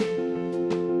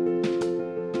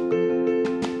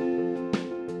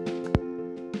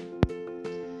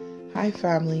Hi,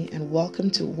 family, and welcome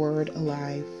to Word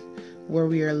Alive, where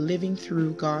we are living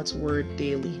through God's Word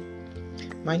daily.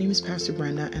 My name is Pastor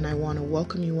Brenda, and I want to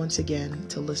welcome you once again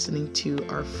to listening to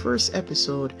our first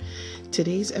episode.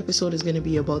 Today's episode is going to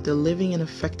be about the living and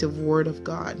effective Word of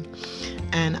God.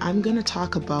 And I'm going to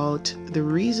talk about the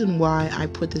reason why I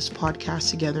put this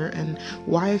podcast together and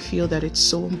why I feel that it's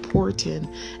so important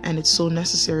and it's so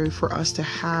necessary for us to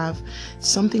have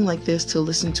something like this to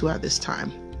listen to at this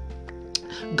time.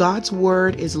 God's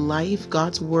word is life.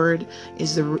 God's word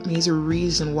is the major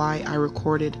reason why I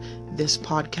recorded this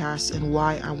podcast and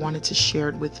why I wanted to share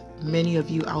it with many of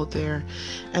you out there.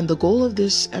 And the goal of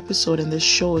this episode and this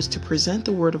show is to present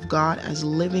the word of God as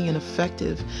living and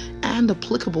effective and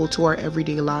applicable to our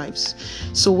everyday lives.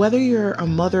 So whether you're a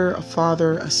mother, a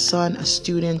father, a son, a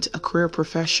student, a career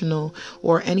professional,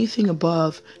 or anything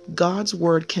above, God's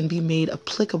word can be made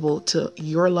applicable to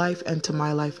your life and to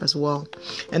my life as well.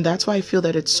 And that's why I feel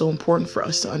that it's so important for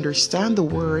us to understand the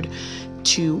word,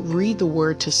 to read the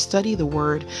word, to study the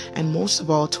word, and most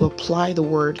of all, to apply the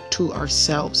word to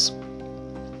ourselves.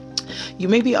 You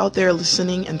may be out there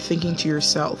listening and thinking to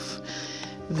yourself,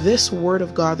 this word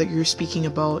of God that you're speaking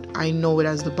about, I know it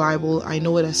as the Bible. I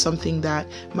know it as something that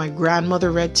my grandmother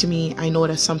read to me. I know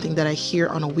it as something that I hear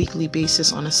on a weekly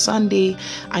basis on a Sunday.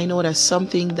 I know it as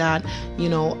something that,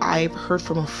 I've heard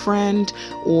from a friend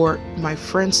or my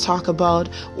friends talk about,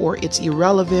 or it's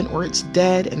irrelevant, or it's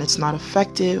dead and it's not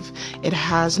effective. It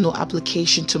has no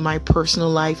application to my personal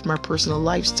life, my personal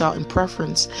lifestyle and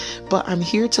preference. But I'm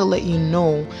here to let you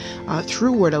know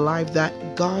through Word Alive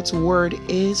that God's word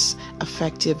is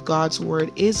effective. God's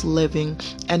word is living,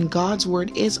 and God's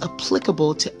word is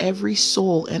applicable to every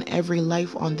soul and every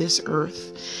life on this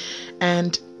earth.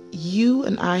 And you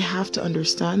and I have to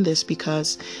understand this,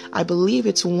 because I believe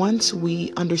it's once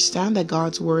we understand that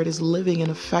God's word is living and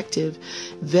effective,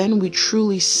 then we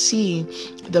truly see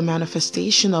the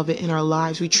manifestation of it in our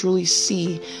lives. We truly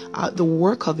see the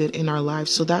work of it in our lives.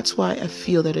 So that's why I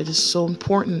feel that it is so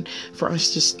important for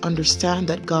us to understand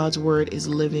that God's word is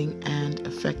living and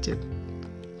effective.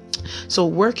 So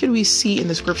where can we see in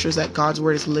the scriptures that God's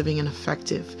word is living and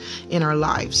effective in our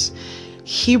lives?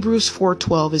 Hebrews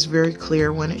 4:12 is very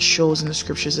clear when it shows in the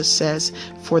scriptures. It says,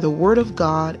 "For the word of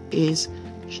God is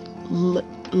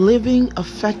living,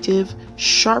 effective,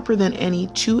 sharper than any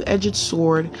two-edged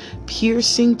sword,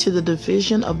 piercing to the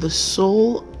division of the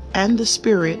soul and the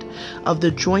spirit, of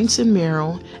the joints and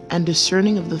marrow, and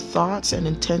discerning of the thoughts and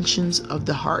intentions of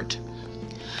the heart."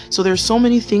 So there's so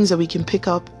many things that we can pick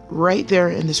up right there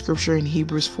in the scripture in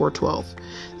Hebrews 4:12.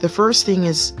 The first thing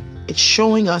is it's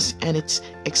showing us and it's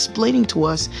explaining to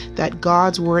us that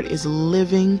God's word is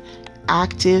living,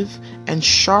 active, and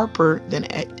sharper than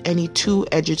any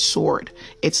two-edged sword.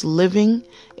 It's living,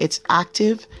 it's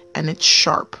active, and it's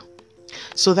sharp.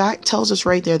 So that tells us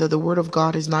right there that the word of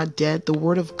God is not dead. The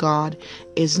word of God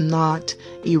is not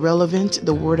irrelevant.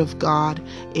 The word of God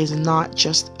is not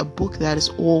just a book that is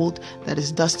old, that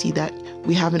is dusty, that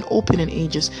we haven't opened in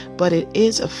ages, but it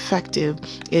is effective.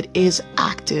 It is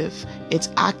active. It's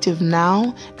active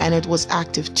now, and it was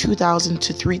active 2,000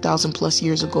 to 3,000 plus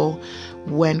years ago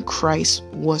when Christ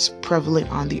was prevalent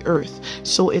on the earth.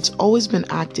 So it's always been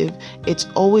active. It's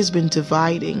always been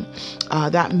dividing.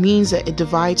 That means that it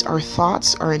divides our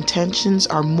thoughts, our intentions,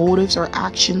 our motives, our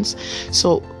actions.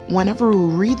 So whenever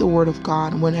we read the word of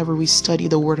God, whenever we study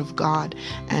the word of God,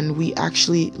 and we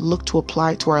actually look to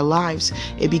apply it to our lives,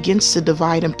 it begins to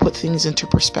divide and put things into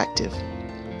perspective.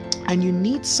 And you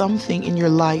need something in your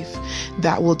life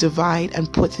that will divide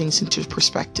and put things into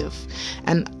perspective.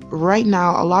 And right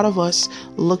now, a lot of us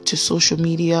look to social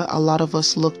media. A lot of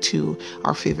us look to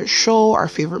our favorite show, our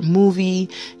favorite movie,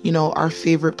 our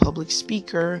favorite public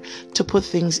speaker to put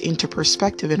things into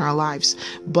perspective in our lives.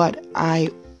 But I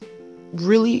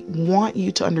really want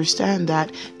you to understand that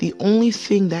the only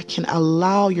thing that can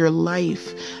allow your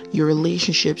life, your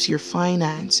relationships, your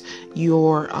finance,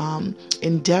 your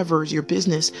endeavors, your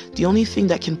business, the only thing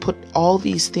that can put all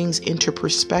these things into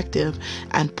perspective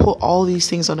and put all these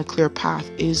things on a clear path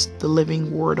is the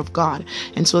living word of God.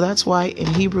 And so that's why in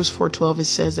Hebrews 4:12 it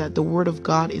says that the word of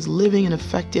God is living and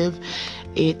effective.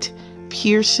 It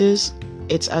pierces,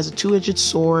 it's as a two-edged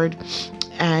sword,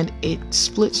 and it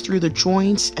splits through the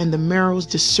joints and the marrows,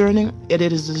 discerning. It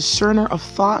is the discerner of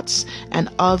thoughts and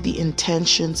of the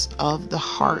intentions of the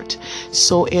heart.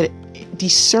 So it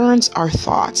discerns our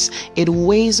thoughts. It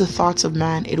weighs the thoughts of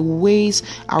man. It weighs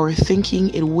our thinking.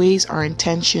 It weighs our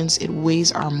intentions. It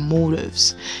weighs our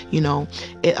motives.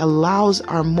 It allows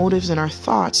our motives and our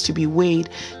thoughts to be weighed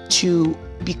to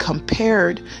be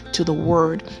compared to the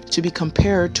word, to be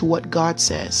compared to what God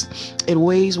says. It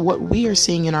weighs what we are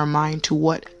saying in our mind to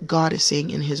what God is saying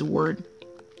in his word.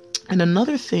 And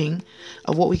another thing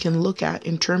of what we can look at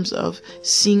in terms of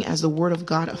seeing as the word of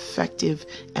God effective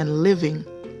and living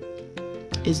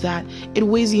is that it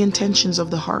weighs the intentions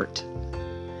of the heart.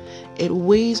 It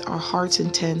weighs our heart's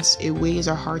intents, it weighs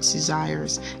our heart's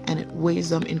desires, and it weighs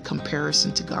them in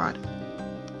comparison to God.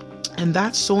 And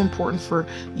that's so important for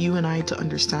you and I to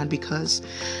understand, because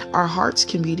our hearts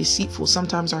can be deceitful.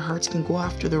 Sometimes our hearts can go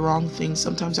after the wrong thing.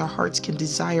 Sometimes our hearts can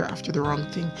desire after the wrong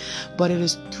thing. But it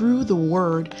is through the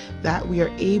word that we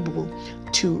are able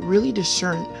to really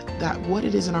discern that what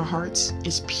it is in our hearts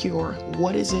is pure.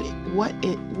 What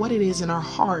it is in our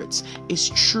hearts is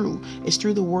true. It's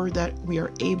through the word that we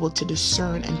are able to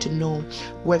discern and to know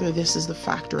whether this is the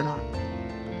fact or not.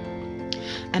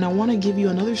 And I want to give you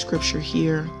another scripture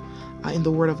here in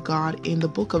the word of God in the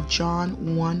book of John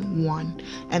 1:1.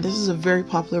 And this is a very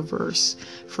popular verse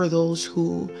for those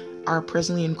who are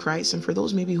presently in Christ, and for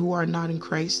those maybe who are not in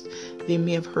Christ, they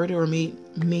may have heard it or may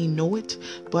know it,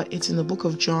 but it's in the book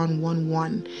of John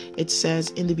 1:1. It says,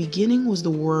 "In the beginning was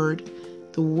the Word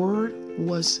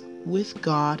was with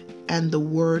God, and the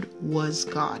Word was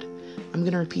God." I'm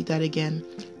going to repeat that again.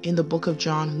 In the book of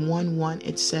John 1:1,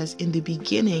 it says, "In the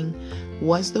beginning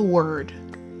was the Word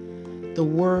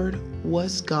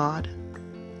was God,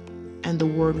 and the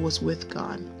Word was with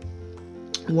God."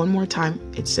 One more time,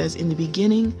 it says, "In the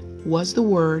beginning was the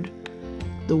Word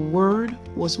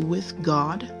was with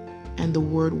God, and the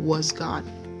Word was God."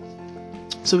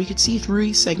 So we could see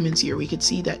three segments here. We could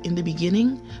see that in the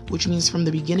beginning, which means from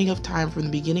the beginning of time, from the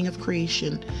beginning of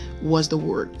creation, was the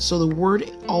Word. So the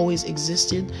Word always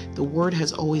existed. The Word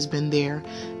has always been there.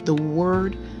 The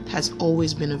Word has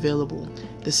always been available.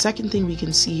 The second thing we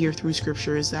can see here through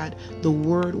scripture is that the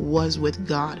Word was with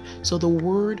God. So the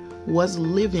Word was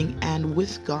living and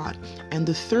with God. And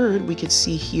the third we could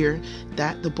see here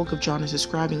that the book of John is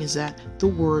describing is that the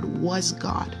Word was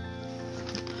God.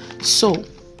 So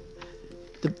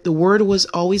the Word was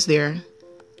always there.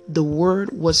 The Word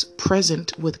was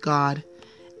present with God,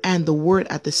 and the Word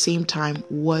at the same time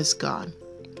was God.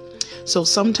 So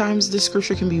sometimes this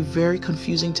scripture can be very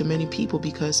confusing to many people,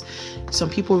 because some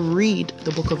people read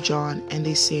the book of John and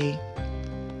they say,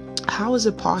 how is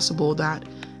it possible that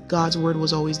God's Word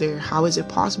was always there? How is it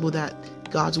possible that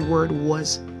God's Word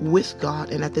was with God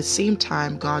and at the same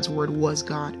time God's Word was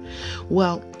God?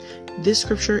 Well, this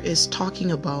scripture is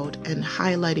talking about and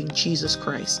highlighting Jesus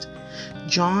Christ.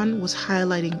 John was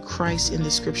highlighting Christ in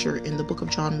the scripture in the book of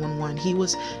John 1:1. He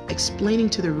was explaining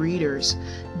to the readers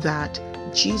that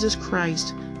Jesus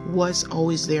Christ was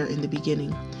always there in the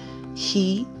beginning.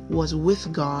 He was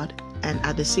with God, and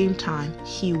at the same time,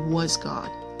 he was God.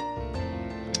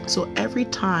 So every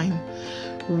time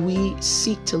we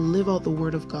seek to live out the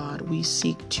Word of God, we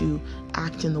seek to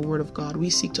act in the Word of God, we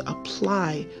seek to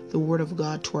apply the Word of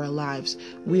God to our lives,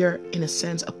 we are in a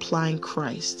sense applying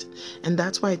Christ. And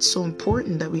that's why it's so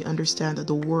important that we understand that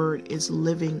the Word is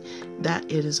living, that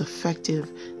it is effective,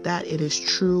 that it is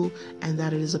true, and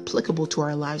that it is applicable to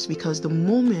our lives. Because the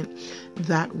moment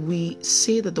that we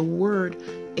say that the Word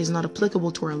is not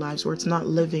applicable to our lives, or it's not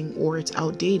living, or it's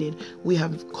outdated, we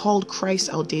have called Christ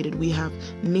outdated. We have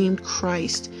named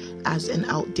Christ as an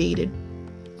outdated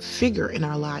figure in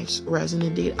our lives, or as an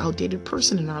outdated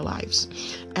person in our lives.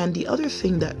 And the other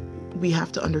thing that we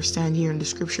have to understand here in the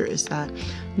scripture is that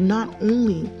not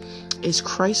only is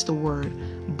Christ the Word,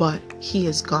 but he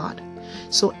is God.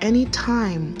 So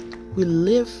anytime we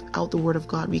live out the Word of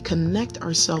God, we connect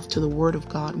ourselves to the Word of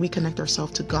God, we connect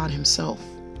ourselves to God himself.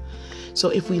 So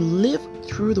if we live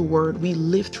through the Word, we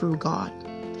live through God.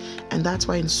 And that's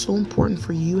why it's so important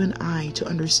for you and I to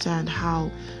understand how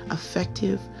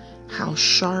effective, how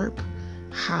sharp,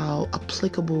 how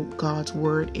applicable God's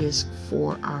Word is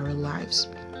for our lives.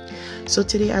 So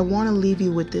today I want to leave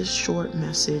you with this short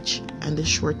message and this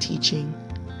short teaching.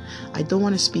 I don't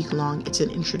want to speak long. It's an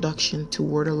introduction to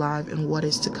Word Alive and what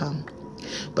is to come.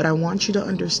 But I want you to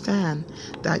understand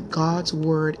that God's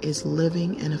Word is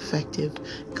living and effective.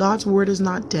 God's Word is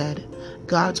not dead.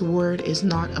 God's Word is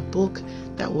not a book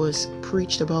that was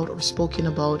preached about or spoken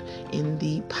about in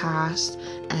the past,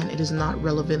 and it is not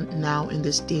relevant now in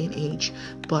this day and age.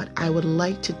 But I would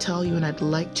like to tell you, and I'd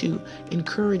like to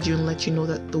encourage you and let you know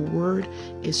that the Word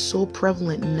is so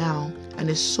prevalent now and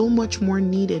is so much more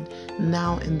needed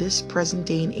now in this present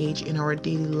day and age in our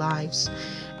daily lives.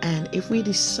 And if we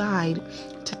decide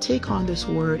to take on this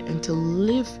Word and to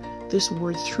live this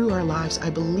Word through our lives, I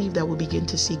believe that we'll begin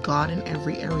to see God in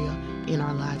every area in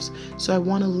our lives. So I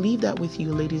want to leave that with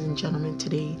you, ladies and gentlemen,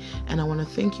 today. And I want to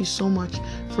thank you so much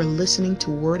for listening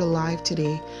to Word Alive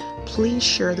today. Please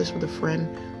share this with a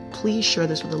friend. Please share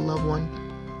this with a loved one.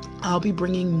 I'll be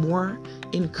bringing more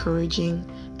encouraging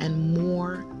and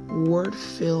more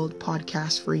word-filled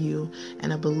podcasts for you.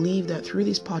 And I believe that through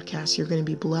these podcasts, you're going to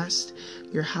be blessed.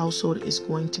 Your household is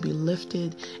going to be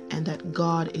lifted, and that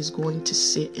God is going to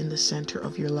sit in the center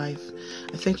of your life.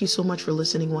 I thank you so much for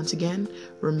listening once again.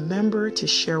 Remember to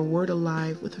share Word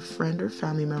Alive with a friend or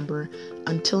family member.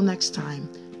 Until next time,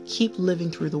 keep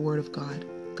living through the Word of God.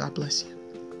 God bless you.